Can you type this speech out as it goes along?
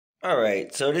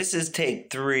Alright, so this is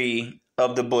take 3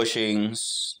 of the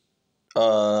bushings.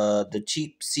 The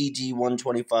cheap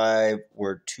CG125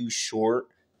 were too short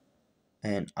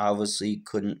and obviously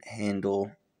couldn't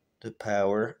handle the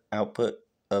power output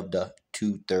of the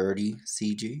 230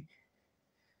 CG.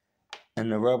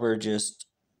 And the rubber just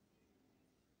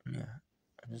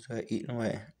got eaten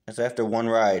away. That's after one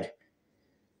ride.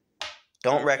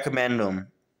 Don't recommend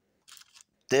them.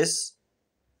 This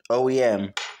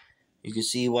OEM, you can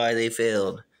see why they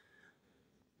failed.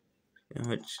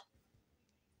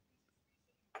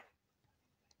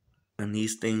 And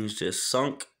these things just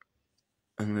sunk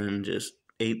and then just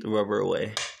ate the rubber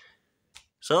away.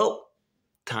 So,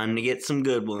 time to get some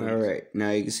good ones. Alright,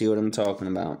 now you can see what I'm talking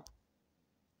about.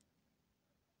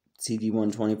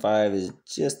 CD125 is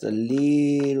just a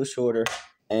little shorter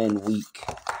and weak.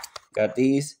 Got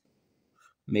these.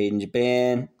 Made in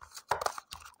Japan.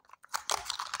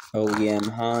 OEM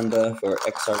Honda for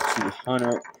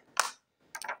XR200.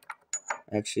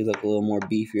 Actually look a little more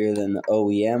beefier than the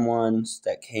OEM ones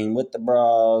that came with the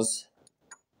bras.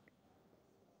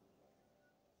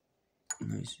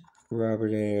 Nice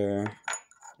rubber there.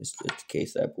 Just in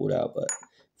case I pulled out, but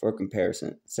for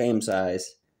comparison, same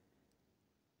size.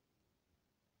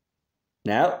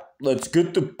 Now, let's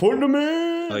get to putting them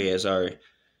in. Oh yeah, sorry.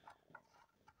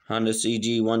 Honda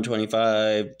CG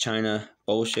 125, China,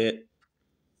 bullshit.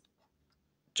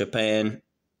 Japan,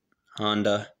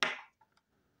 Honda,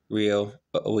 Rio,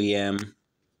 OEM.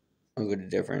 Look at the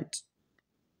difference.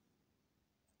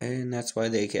 And that's why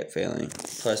they kept failing.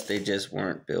 Plus, they just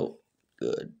weren't built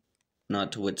good.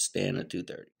 Not to withstand a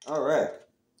 230. Alright.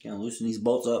 Gonna loosen these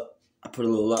bolts up. I put a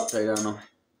little Loctite on them.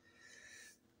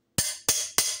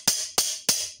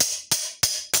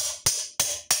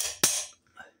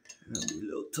 That'll be a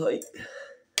little tight.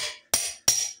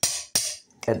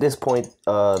 At this point,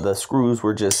 the screws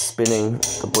were just spinning.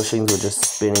 The bushings were just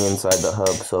spinning inside the hub.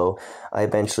 So I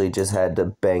eventually just had to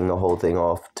bang the whole thing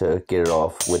off to get it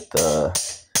off with the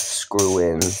screw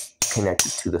in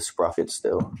connected to the sprocket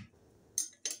still.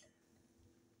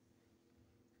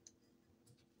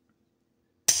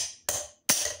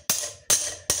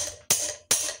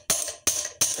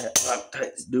 That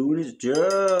Loctite's doing his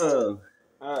job.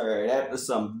 Alright, after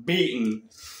some beating,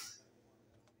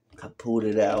 I pulled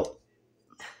it out.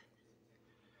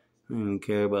 I don't even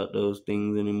care about those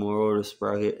things anymore or the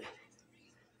sprocket.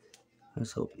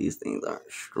 Let's hope these things aren't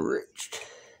stretched.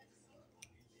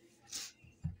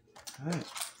 Alright.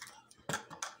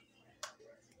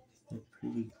 They're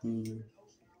pretty clean.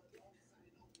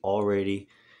 Already.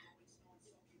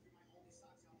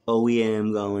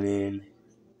 OEM going in.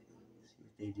 See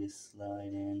if they just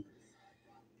slide in.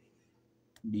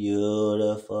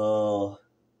 Beautiful.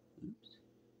 Oops.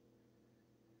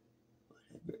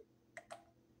 Whatever.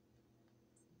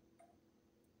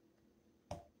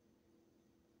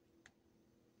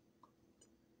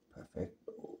 Perfect.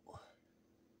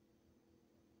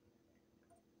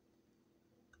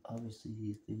 Obviously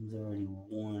these things are already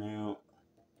worn out.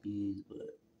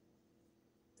 But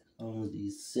as long as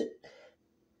these sit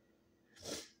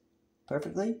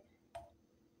perfectly,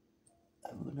 I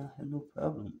would not have no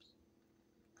problems.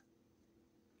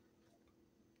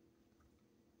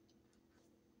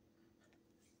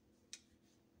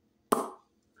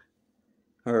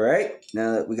 Alright,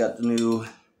 now that we got the new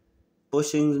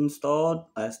bushings installed,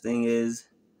 last thing is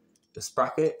the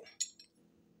sprocket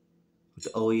with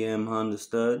the OEM Honda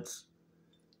studs.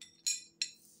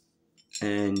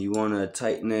 And you want to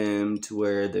tighten them to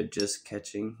where they're just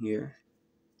catching here.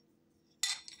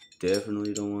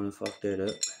 Definitely don't want to fuck that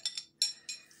up.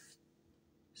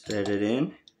 Set it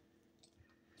in.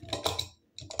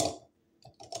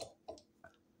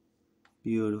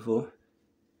 Beautiful.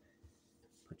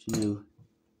 Put your new,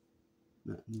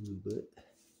 not new, but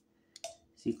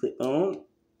C-clip on.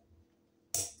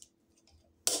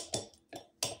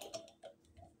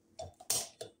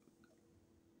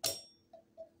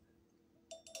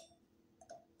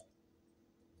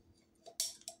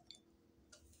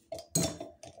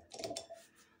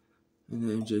 And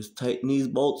then just tighten these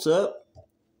bolts up.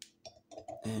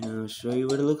 And I'll show you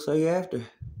what it looks like after.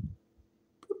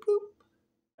 Boop, boop.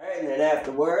 Alright, and then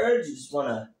afterwards, you just want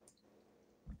to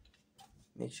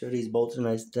make sure these bolts are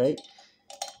nice and tight.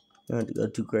 You don't have to go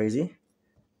too crazy.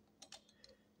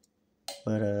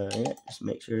 But yeah, just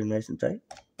make sure they're nice and tight.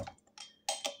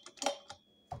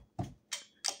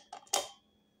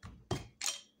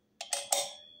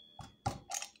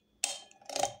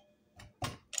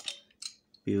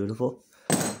 Beautiful.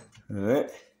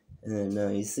 Alright. And then now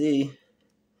you see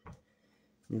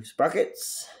new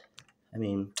sprockets. I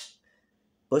mean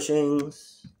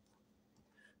bushings.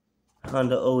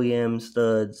 Honda OEM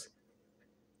studs.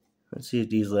 Let's see if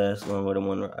these last longer than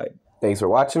one ride. Thanks for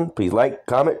watching. Please like,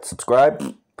 comment, subscribe.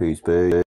 Peace, peace.